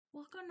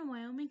Welcome to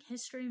Wyoming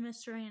History,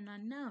 Mystery, and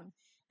Unknown.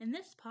 In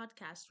this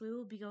podcast, we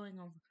will be going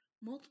over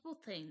multiple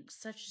things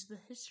such as the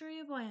history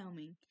of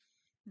Wyoming,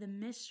 the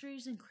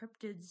mysteries and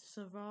cryptids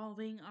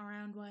revolving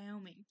around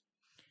Wyoming,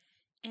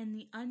 and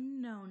the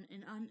unknown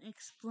and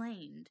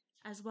unexplained,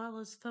 as well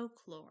as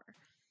folklore.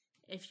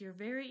 If you're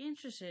very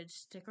interested,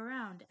 stick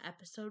around.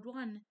 Episode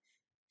 1,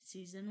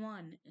 Season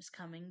 1 is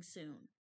coming soon.